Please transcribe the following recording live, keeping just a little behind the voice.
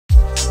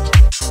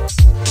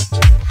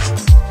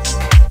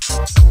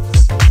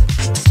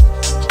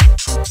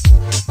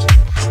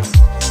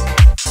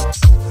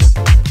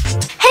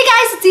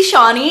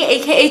Shawnee,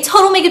 aka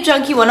Total Makeup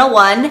Junkie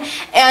 101,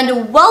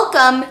 and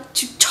welcome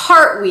to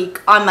Tarte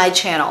Week on my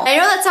channel. I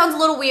know that sounds a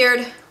little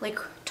weird, like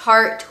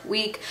Tarte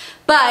Week,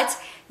 but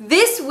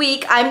this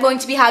week I'm going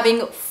to be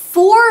having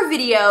 4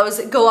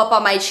 videos go up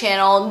on my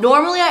channel.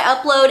 Normally I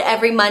upload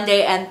every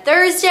Monday and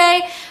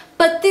Thursday,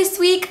 but this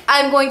week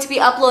I'm going to be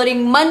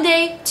uploading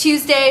Monday,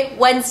 Tuesday,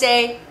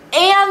 Wednesday,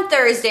 and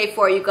Thursday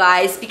for you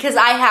guys because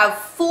I have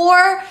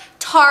 4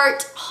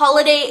 Tarte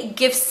holiday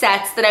gift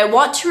sets that I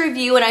want to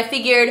review, and I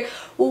figured,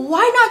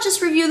 why not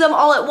just review them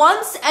all at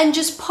once and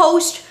just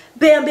post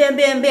bam, bam,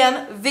 bam,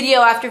 bam,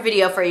 video after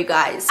video for you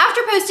guys.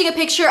 After posting a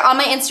picture on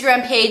my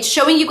Instagram page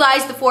showing you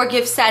guys the 4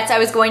 gift sets I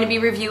was going to be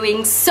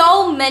reviewing,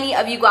 so many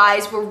of you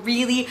guys were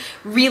really,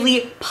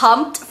 really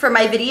pumped for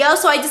my video.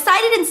 So I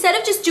decided instead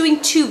of just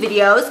doing 2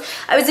 videos,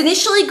 I was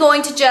initially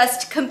going to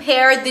just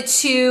compare the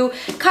 2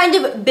 kind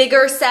of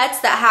bigger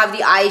sets that have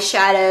the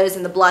eyeshadows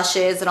and the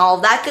blushes and all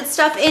of that good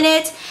stuff in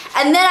it.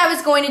 And then I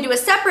was going to do a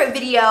separate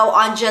video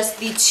on just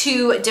the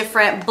 2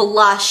 different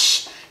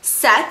blush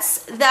sets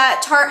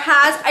that Tarte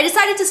has. I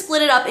decided to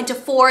split it up into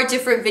 4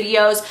 different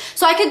videos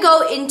so I could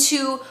go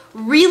into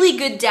really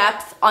good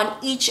depth on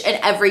each and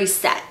every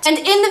set. And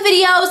in the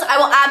videos, I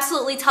will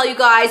absolutely tell you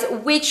guys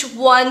which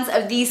ones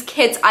of these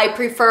kits I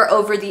prefer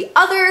over the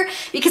other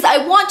because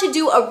I want to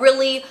do a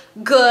really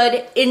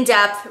good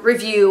in-depth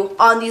review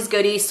on these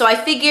goodies. So I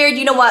figured,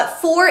 you know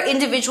what, 4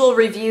 individual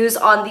reviews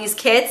on these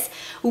kits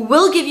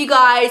will give you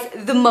guys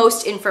the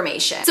most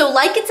information. So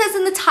like it says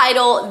in the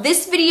title,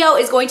 this video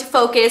is going to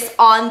focus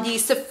on the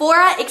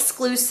Sephora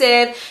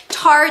exclusive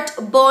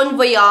Tarte Bon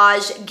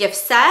Voyage gift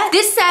set.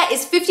 This set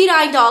is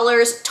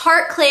 $59.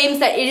 Tarte claims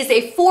that it is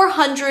a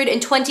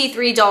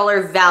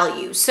 $423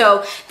 value.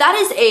 So that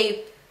is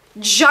a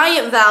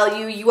giant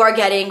value you are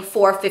getting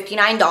for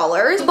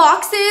 $59. The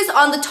boxes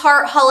on the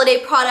Tarte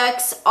holiday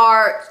products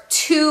are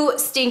too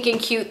stinking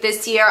cute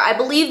this year. I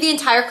believe the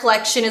entire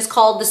collection is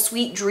called the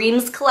Sweet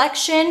Dreams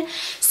collection.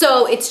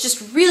 So it's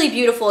just really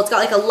beautiful. It's got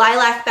like a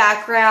lilac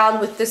background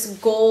with this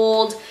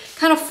gold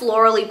kind of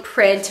florally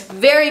print.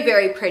 Very,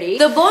 very pretty.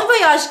 The Bon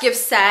Voyage gift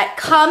set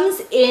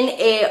comes in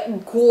a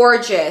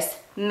gorgeous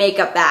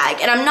makeup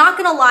bag. And I'm not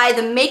gonna lie,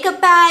 the makeup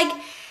bag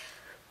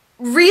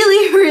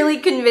really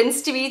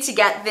convinced me to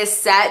get this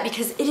set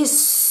because it is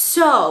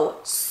so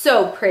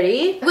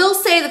pretty. I will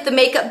say that the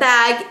makeup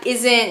bag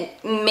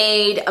isn't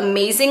made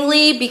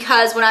amazingly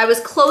because when I was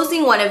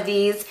closing one of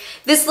these,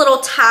 this little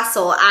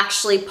tassel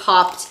actually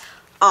popped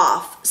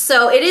off.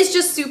 So it is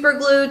just super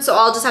glued, so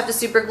I'll just have to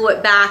super glue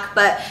it back,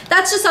 but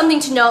that's just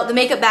something to note. The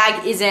makeup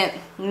bag isn't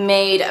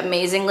made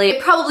amazingly.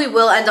 It probably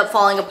will end up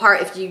falling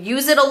apart if you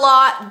use it a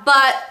lot,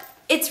 but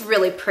it's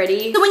really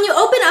pretty. So when you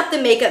open up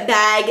the makeup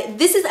bag,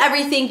 this is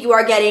everything you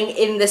are getting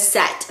in the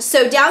set.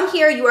 So down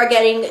here you are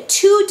getting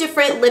 2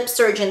 different Lip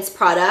Surgeons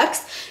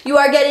products. You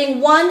are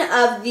getting one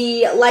of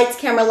the Lights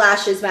Camera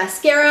Lashes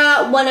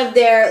mascara, one of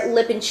their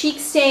lip and cheek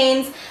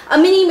stains, a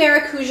mini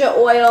maracuja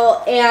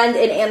oil, and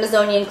an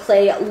Amazonian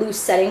clay loose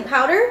setting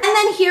powder. And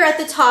then here at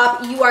the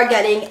top you are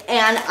getting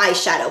an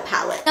eyeshadow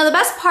palette. Now the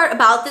best part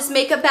about this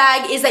makeup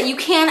bag is that you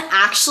can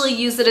actually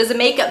use it as a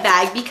makeup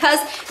bag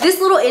because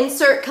this little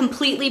insert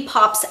completely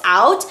pops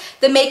out.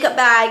 The makeup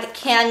bag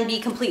can be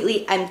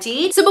completely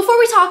emptied. So before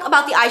we talk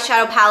about the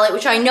eyeshadow palette,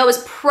 which I know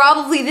is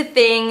probably the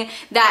thing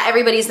that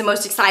everybody's the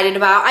most excited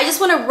about, I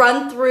just want to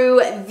run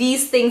through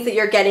these things that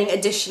you're getting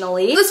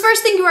additionally. So this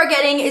first thing you are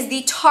getting is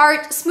the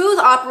Tarte Smooth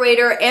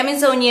Operator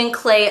Amazonian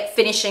Clay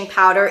Finishing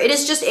Powder. It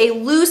is just a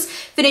loose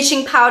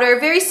finishing powder,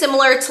 very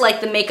similar to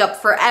like the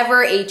Makeup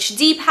Forever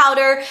HD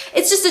powder.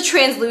 It's just a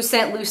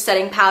translucent loose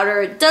setting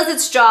powder. It does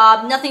its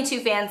job, nothing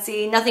too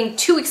fancy, nothing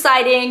too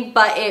exciting,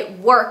 but it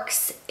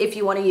works if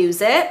you want to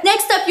use it.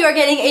 Next up, you are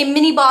getting a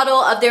mini bottle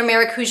of their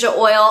maracuja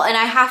oil, and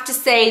I have to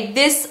say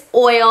this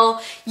oil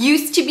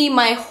used to be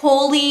my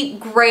holy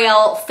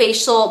grail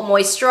facial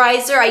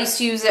moisturizer. I used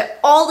to use it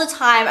all the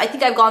time. I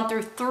think I've gone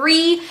through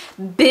 3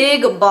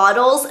 big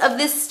bottles of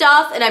this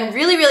stuff, and I'm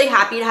really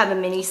happy to have a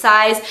mini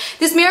size.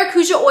 This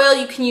maracuja oil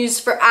you can use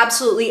for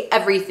absolutely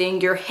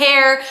everything. Your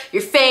hair,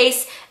 your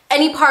face,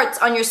 any parts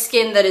on your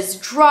skin that is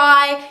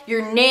dry,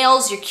 your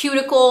nails, your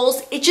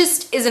cuticles. It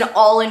just is an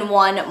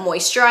all-in-one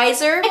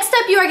moisturizer. Next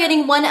up, you are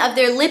getting one of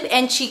their lip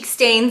and cheek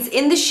stains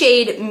in the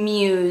shade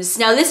Mews.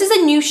 Now, this is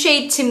a new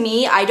shade to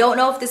me. I don't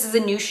know if this is a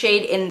new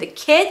shade in the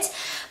kit,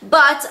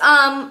 but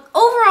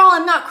overall,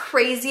 I'm not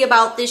crazy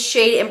about this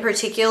shade in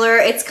particular.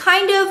 It's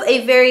kind of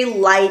a very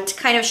light,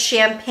 kind of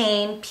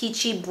champagne,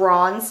 peachy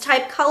bronze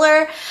type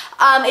color.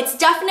 It's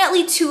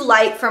definitely too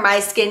light for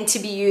my skin to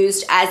be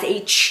used as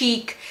a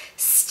cheek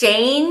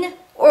stain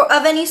or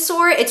of any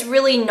sort. It's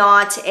really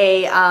not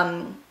a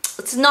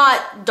it's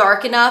not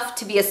dark enough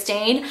to be a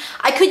stain.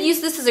 I could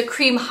use this as a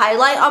cream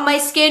highlight on my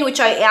skin, which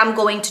I am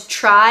going to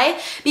try,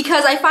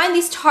 because I find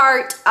these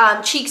Tarte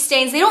cheek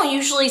stains, they don't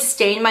usually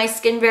stain my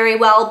skin very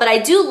well, but I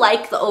do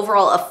like the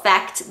overall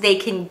effect they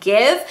can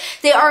give.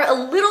 They are a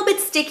little bit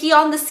sticky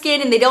on the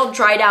skin and they don't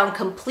dry down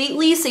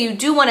completely, so you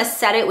do want to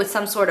set it with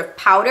some sort of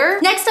powder.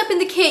 Next up in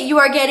the kit, you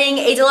are getting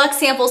a deluxe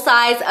sample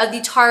size of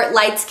the Tarte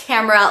Lights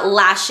Camera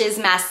Lashes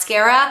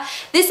Mascara.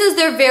 This is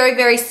their very,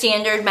 very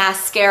standard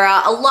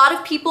mascara. A lot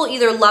of people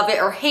either love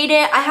it or hate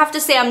it. I have to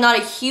say I'm not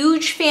a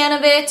huge fan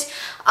of it.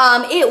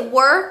 It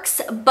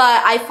works,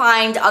 but I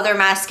find other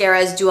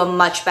mascaras do a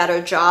much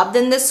better job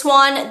than this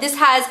one. This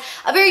has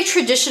a very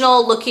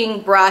traditional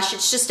looking brush.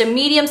 It's just a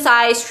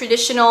medium-sized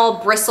traditional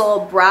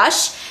bristle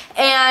brush.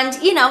 And,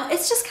 you know,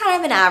 it's just kind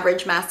of an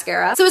average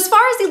mascara. So as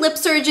far as the Lip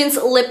Surgeon's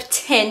lip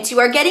tint,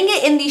 you are getting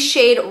it in the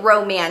shade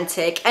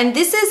Romantic. And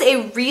this is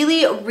a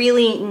really,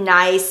 really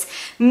nice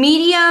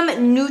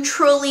medium,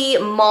 neutrally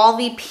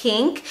mauve-y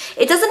pink.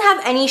 It doesn't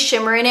have any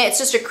shimmer in it. It's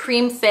just a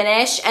cream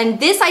finish. And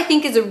this, I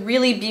think, is a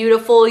really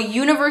beautiful,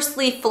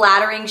 universally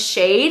flattering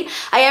shade.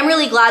 I am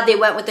really glad they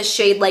went with a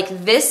shade like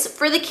this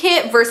for the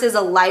kit versus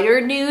a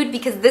lighter nude,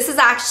 because this is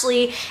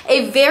actually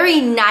a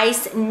very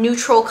nice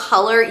neutral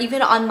color,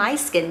 even on my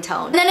skin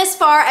tone. And then as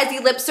far as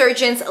the Lip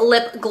Surgeon's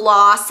lip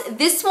gloss,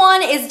 this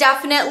one is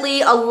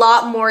definitely a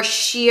lot more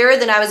sheer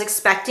than I was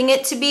expecting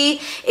it to be.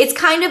 It's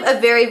kind of a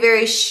very,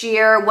 very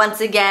sheer, once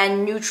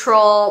again,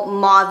 neutral,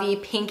 mauve-y,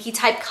 pinky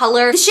type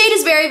color. The shade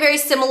is very, very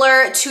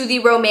similar to the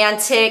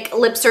Romantic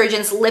Lip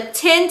Surgeon's lip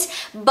tint,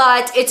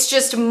 but it's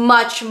just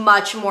much,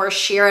 much more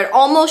sheer. It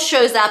almost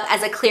shows up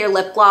as a clear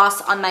lip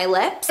gloss on my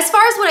lips. As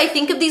far as what I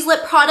think of these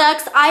lip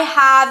products, I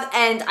have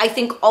and I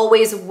think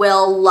always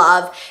will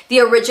love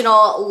the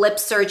original Lip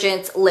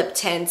Surgeon's lip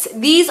tints.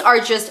 These are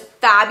just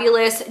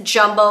fabulous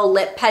jumbo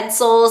lip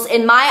pencils.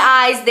 In my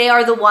eyes, they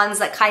are the ones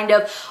that kind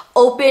of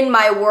open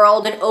my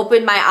world and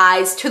open my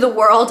eyes to the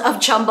world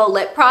of jumbo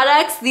lip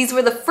products. These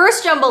were the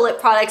first jumbo lip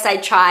products I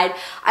tried.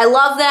 I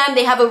love them.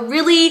 They have a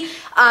really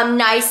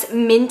nice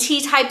minty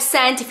type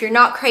scent. If you're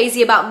not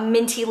crazy about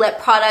minty lip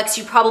products,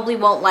 you probably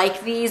won't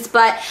like these,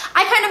 but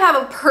I kind of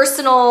have a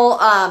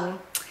personal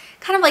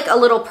kind of like a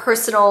little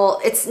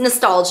personal, it's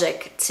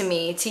nostalgic to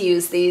me to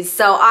use these,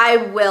 so I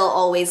will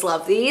always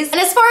love these.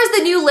 And as far as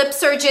the new Lip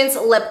Surgeon's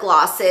lip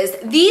glosses,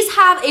 these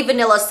have a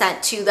vanilla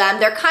scent to them.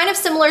 They're kind of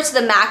similar to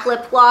the MAC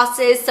lip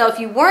glosses, so if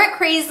you weren't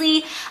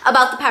crazy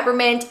about the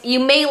peppermint,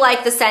 you may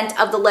like the scent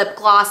of the lip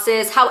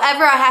glosses.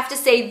 However, I have to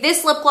say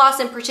this lip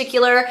gloss in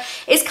particular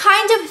is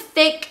kind of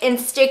thick and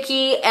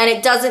sticky, and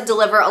it doesn't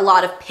deliver a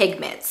lot of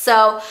pigment.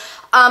 So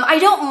I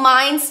don't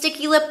mind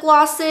sticky lip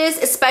glosses,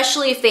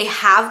 especially if they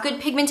have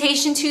good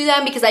pigmentation to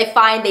them, because I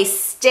find they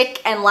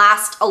stick and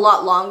last a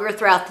lot longer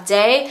throughout the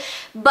day.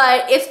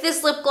 But if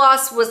this lip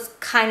gloss was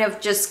kind of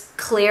just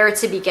clear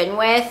to begin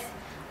with,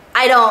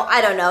 I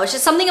don't know. It's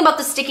just something about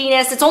the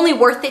stickiness. It's only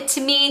worth it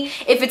to me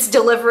if it's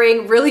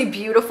delivering really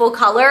beautiful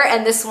color,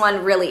 and this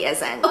one really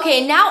isn't.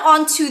 Okay, now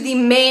on to the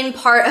main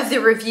part of the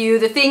review,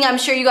 the thing I'm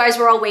sure you guys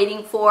were all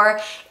waiting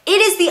for. It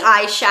is the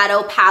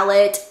eyeshadow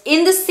palette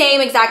in the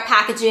same exact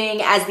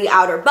packaging as the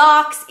outer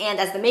box and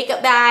as the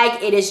makeup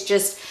bag. It is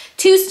just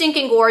too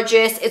stinking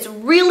gorgeous. It's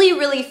really,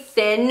 really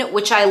thin,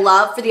 which I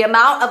love. For the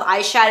amount of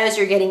eyeshadows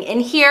you're getting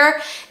in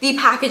here, the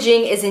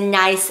packaging is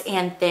nice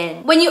and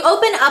thin. When you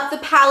open up the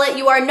palette,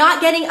 you are not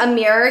getting a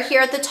mirror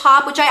here at the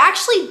top, which I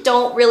actually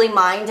don't really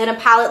mind in a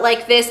palette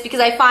like this, because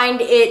I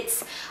find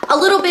it's a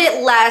little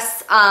bit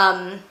less,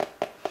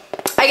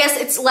 I guess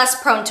it's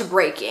less prone to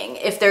breaking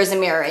if there's a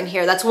mirror in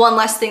here. That's one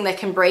less thing that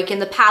can break in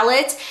the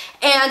palette.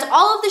 And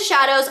all of the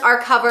shadows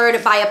are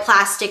covered by a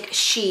plastic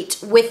sheet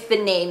with the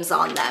names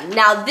on them.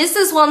 Now, this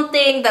is one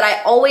thing that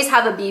I always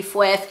have a beef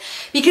with,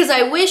 because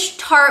I wish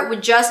Tarte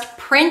would just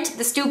print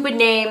the stupid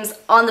names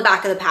on the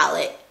back of the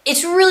palette.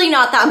 It's really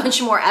not that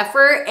much more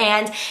effort,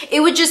 and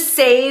it would just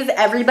save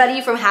everybody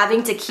from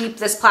having to keep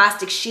this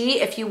plastic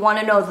sheet if you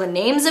want to know the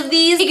names of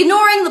these.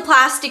 Ignoring the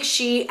plastic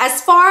sheet,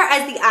 as far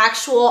as the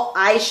actual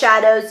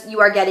eyeshadows you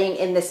are getting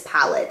in this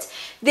palette,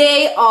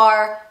 they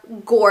are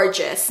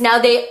gorgeous. Now,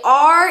 they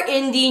are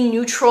in the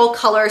neutral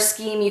color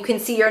scheme. You can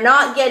see you're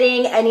not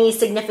getting any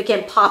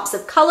significant pops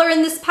of color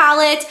in this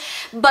palette,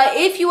 but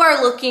if you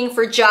are looking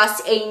for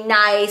just a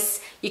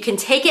nice, you can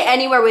take it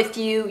anywhere with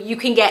you, you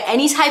can get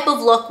any type of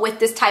look with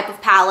this type of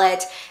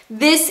palette,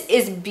 this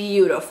is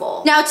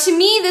beautiful. Now, to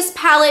me, this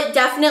palette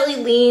definitely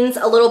leans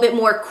a little bit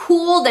more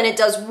cool than it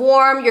does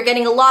warm. You're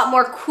getting a lot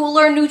more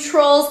cooler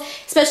neutrals,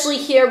 especially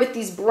here with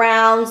these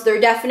browns. They're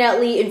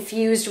definitely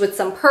infused with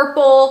some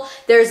purple.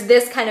 There's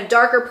this kind of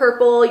darker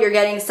purple. You're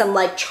getting some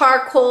like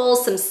charcoal,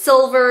 some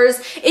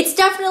silvers. It's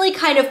definitely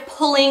kind of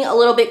pulling a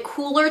little bit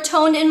cooler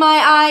toned in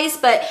my eyes,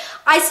 but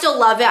I still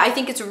love it. I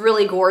think it's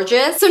really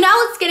gorgeous. So now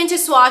let's get into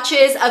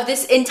swatches of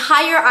this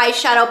entire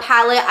eyeshadow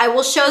palette. I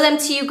will show them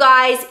to you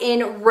guys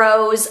in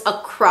rows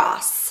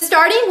across.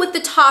 Starting with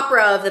the top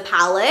row of the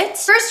palette,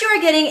 first you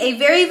are getting a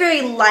very,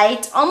 very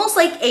light, almost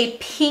like a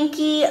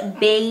pinky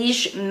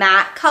beige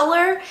matte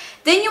color.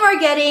 Then you are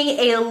getting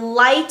a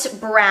light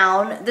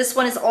brown. This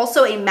one is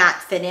also a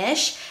matte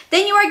finish.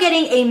 Then you are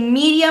getting a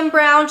medium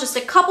brown, just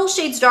a couple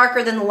shades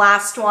darker than the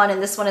last one,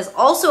 and this one is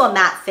also a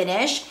matte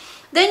finish.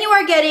 Then you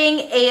are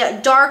getting a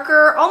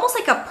darker, almost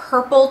like a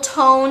purple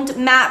toned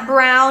matte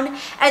brown.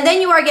 And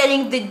then you are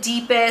getting the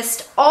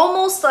deepest,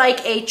 almost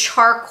like a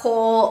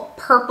charcoal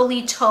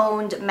purpley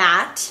toned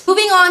matte.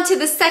 Moving on to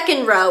the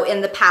second row in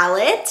the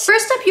palette.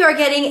 First up, you are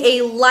getting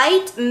a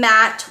light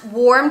matte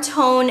warm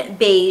tone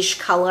beige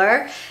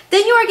color.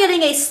 Then you are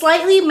getting a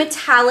slightly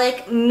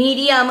metallic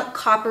medium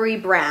coppery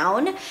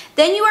brown.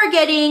 Then you are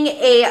getting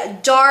a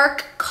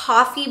dark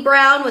coffee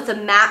brown with a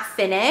matte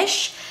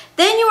finish.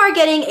 Then you are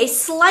getting a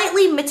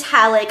slightly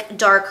metallic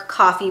dark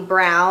coffee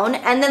brown.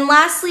 And then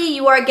lastly,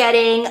 you are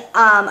getting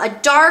a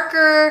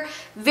darker,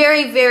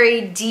 very,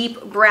 very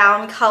deep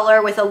brown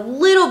color with a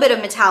little bit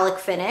of metallic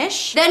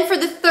finish. Then for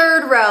the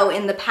third row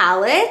in the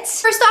palette,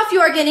 first off,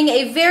 you are getting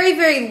a very,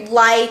 very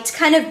light,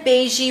 kind of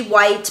beigey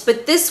white,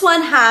 but this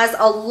one has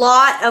a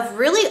lot of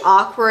really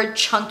awkward,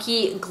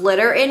 chunky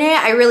glitter in it.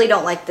 I really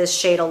don't like this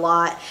shade a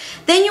lot.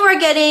 Then you are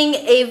getting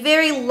a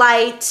very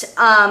light,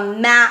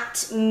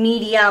 matte,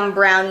 medium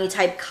brownie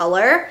type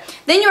color.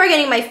 Then you are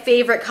getting my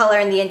favorite color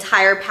in the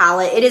entire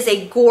palette. It is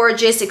a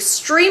gorgeous,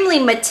 extremely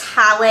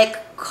metallic,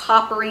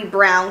 coppery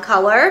brown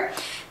color.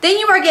 Then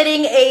you are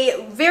getting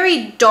a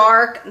very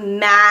dark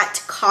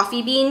matte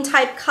coffee bean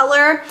type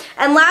color.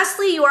 And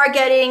lastly, you are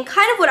getting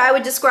kind of what I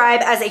would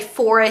describe as a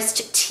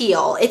forest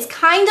teal. It's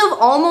kind of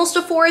almost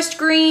a forest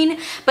green,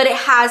 but it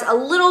has a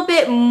little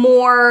bit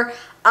more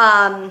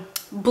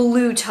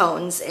blue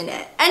tones in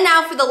it. And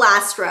now for the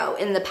last row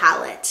in the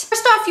palette.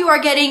 First off, you are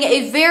getting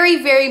a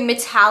very, very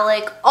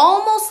metallic,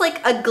 almost like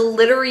a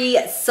glittery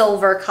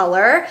silver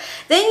color.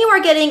 Then you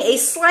are getting a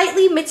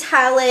slightly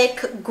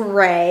metallic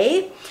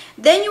gray.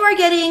 Then you are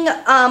getting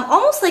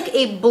almost like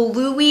a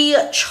bluey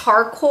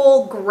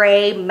charcoal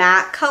gray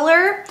matte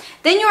color.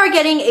 Then you are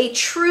getting a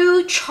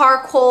true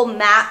charcoal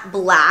matte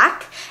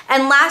black.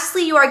 And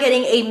lastly, you are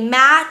getting a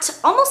matte,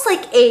 almost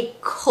like a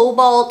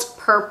cobalt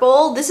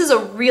purple. This is a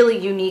really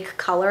unique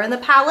color in the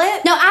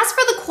palette. Now, as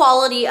for the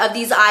quality of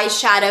these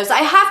eyeshadows, I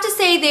have to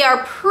say they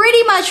are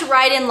pretty much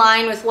right in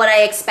line with what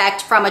I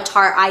expect from a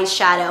Tarte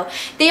eyeshadow.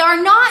 They are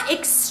not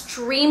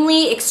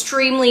extremely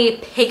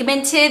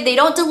pigmented. They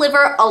don't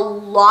deliver a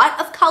lot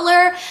of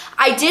color.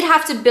 I did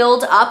have to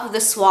build up the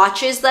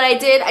swatches that I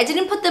did. I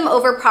didn't put them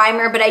over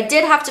primer, but I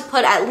did have to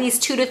put at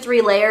least 2 to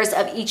 3 layers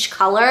of each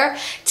color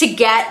to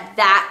get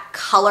that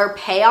color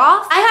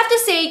payoff. I have to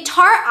say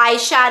Tarte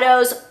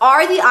eyeshadows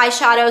are the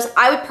eyeshadows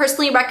I would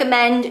personally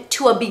recommend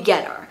to a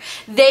beginner.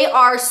 They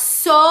are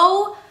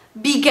so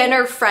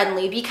beginner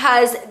friendly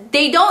because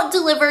they don't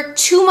deliver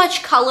too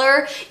much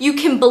color. You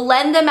can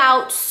blend them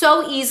out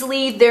so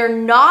easily. They're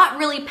not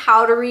really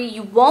powdery.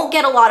 You won't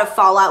get a lot of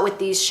fallout with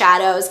these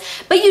shadows,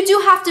 but you do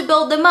have to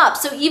build them up.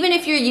 So even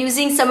if you're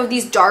using some of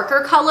these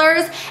darker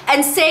colors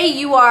and say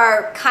you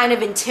are kind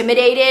of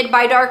intimidated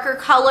by darker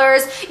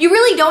colors, you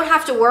really don't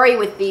have to worry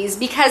with these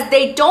because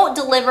they don't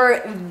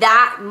deliver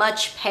that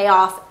much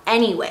payoff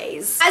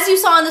anyways. As you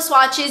saw in the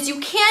swatches, you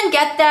can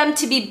get them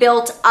to be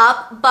built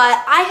up,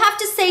 but I have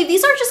to say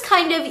these are just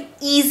kind of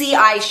easy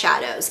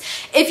eyeshadows.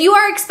 If you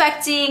are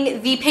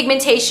expecting the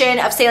pigmentation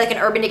of say like an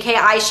Urban Decay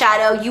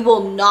eyeshadow, you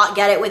will not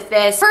get it with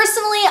this.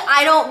 Personally,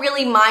 I don't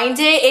really mind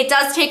it. It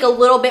does take a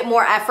little bit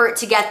more effort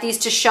to get these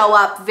to show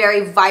up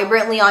very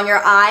vibrantly on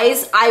your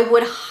eyes. I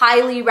would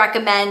highly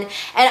recommend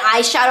an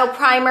eyeshadow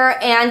primer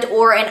and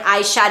or an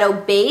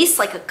eyeshadow base,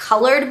 like a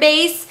colored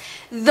base.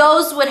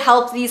 Those would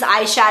help these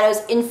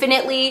eyeshadows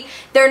infinitely.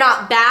 They're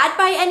not bad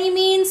by any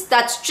means.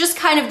 That's just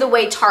kind of the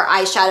way Tarte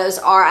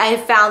eyeshadows are. I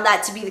have found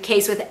that to be the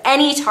case with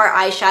any Tarte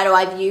eyeshadow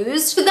I've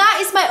used. So that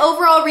is my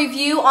overall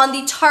review on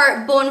the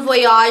Tarte Bon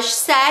Voyage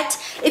set.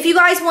 If you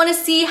guys want to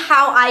see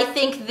how I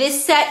think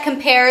this set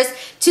compares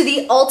to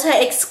the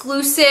Ulta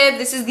exclusive,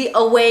 this is the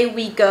Away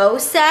We Go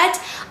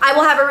set, I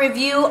will have a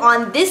review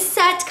on this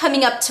set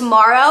coming up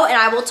tomorrow, and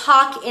I will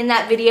talk in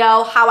that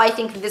video how I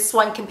think this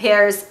one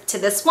compares to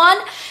this one.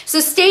 So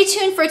stay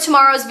tuned for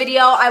tomorrow's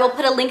video. I will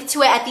put a link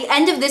to it at the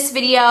end of this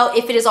video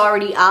if it is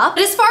already up.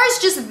 But as far as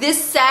just this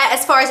set,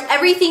 as far as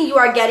everything you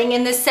are getting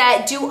in this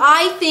set, do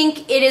I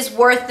think it is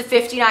worth the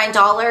 $59?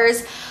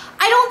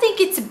 I don't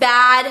think it's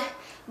bad.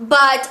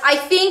 But I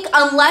think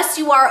unless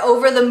you are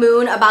over the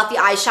moon about the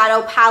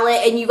eyeshadow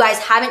palette and you guys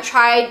haven't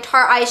tried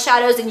Tarte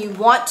eyeshadows and you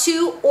want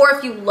to, or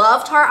if you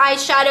love Tarte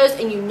eyeshadows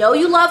and you know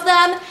you love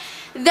them,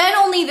 then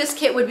only this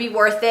kit would be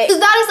worth it. So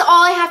that is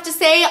all I have to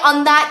say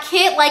on that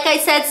kit. Like I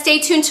said, stay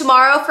tuned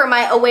tomorrow for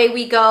my Away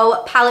We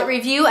Go palette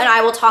review, and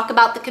I will talk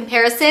about the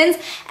comparisons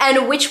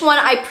and which one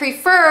I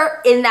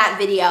prefer in that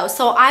video.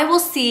 So I will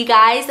see you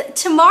guys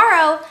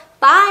tomorrow.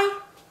 Bye.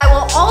 I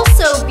will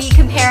also be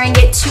comparing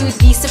it to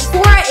the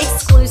Sephora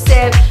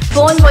exclusive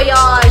Bon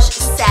Voyage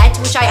set,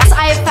 which I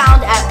have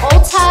found at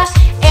Ulta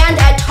and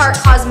at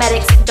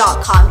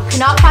TarteCosmetics.com. You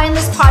cannot find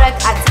this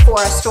product at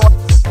Sephora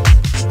store.